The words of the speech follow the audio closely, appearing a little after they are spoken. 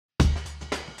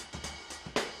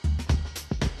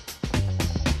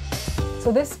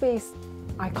So this space,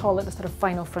 I call it the sort of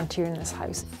final frontier in this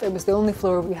house. It was the only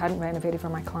floor we hadn't renovated for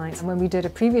my clients. And when we did a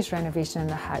previous renovation in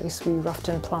the house, we roughed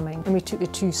in plumbing and we took the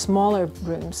two smaller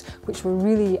rooms, which were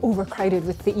really overcrowded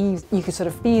with the eaves. You could sort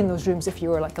of be in those rooms if you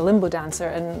were like a limbo dancer,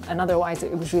 and otherwise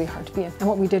it was really hard to be in. And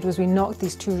what we did was we knocked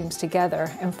these two rooms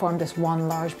together and formed this one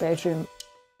large bedroom.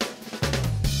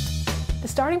 The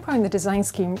starting point in the design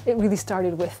scheme, it really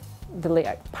started with the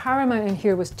layout. Paramount in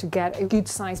here was to get a good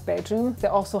sized bedroom that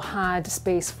also had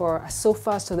space for a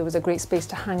sofa, so there was a great space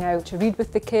to hang out, to read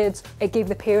with the kids. It gave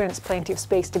the parents plenty of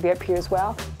space to be up here as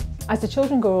well. As the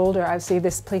children grow older, I would say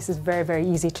this place is very, very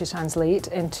easy to translate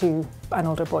into an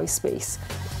older boy's space.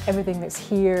 Everything that's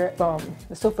here, from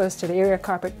the sofas to the area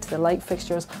carpet to the light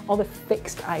fixtures, all the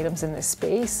fixed items in this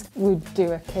space would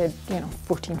do a kid,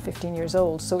 14, 15 years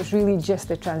old. So it's really just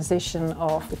the transition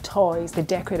of the toys, the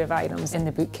decorative items in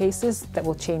the bookcases that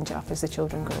will change up as the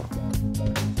children grow.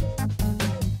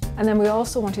 And then we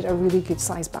also wanted a really good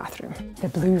sized bathroom. The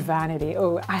blue vanity.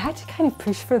 Oh, I had to kind of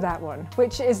push for that one,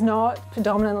 which is not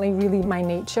predominantly really my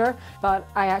nature, but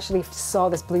I actually saw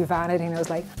this blue vanity and I was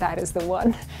like, that is the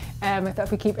one. I thought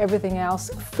if we keep everything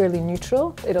else fairly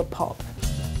neutral, it'll pop.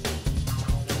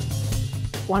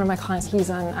 One of my clients, he's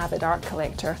an avid art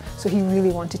collector, so he really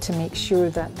wanted to make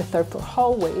sure that the third floor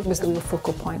hallway was the real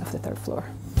focal point of the third floor.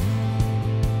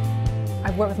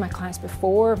 I've worked with my clients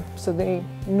before, so they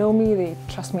know me, they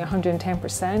trust me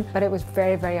 110%, but it was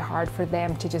very, very hard for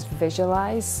them to just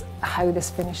visualize how this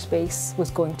finished space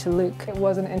was going to look. It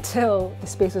wasn't until the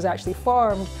space was actually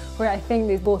formed where I think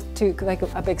they both took like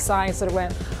a big sigh and sort of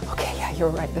went, okay, yeah, you're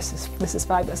right, this is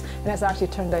fabulous. And it's actually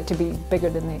turned out to be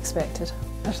bigger than they expected.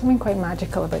 There's something quite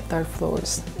magical about third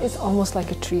floors. It's almost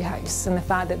like a tree house, and the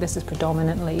fact that this is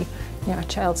predominantly a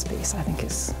child space, I think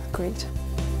is great.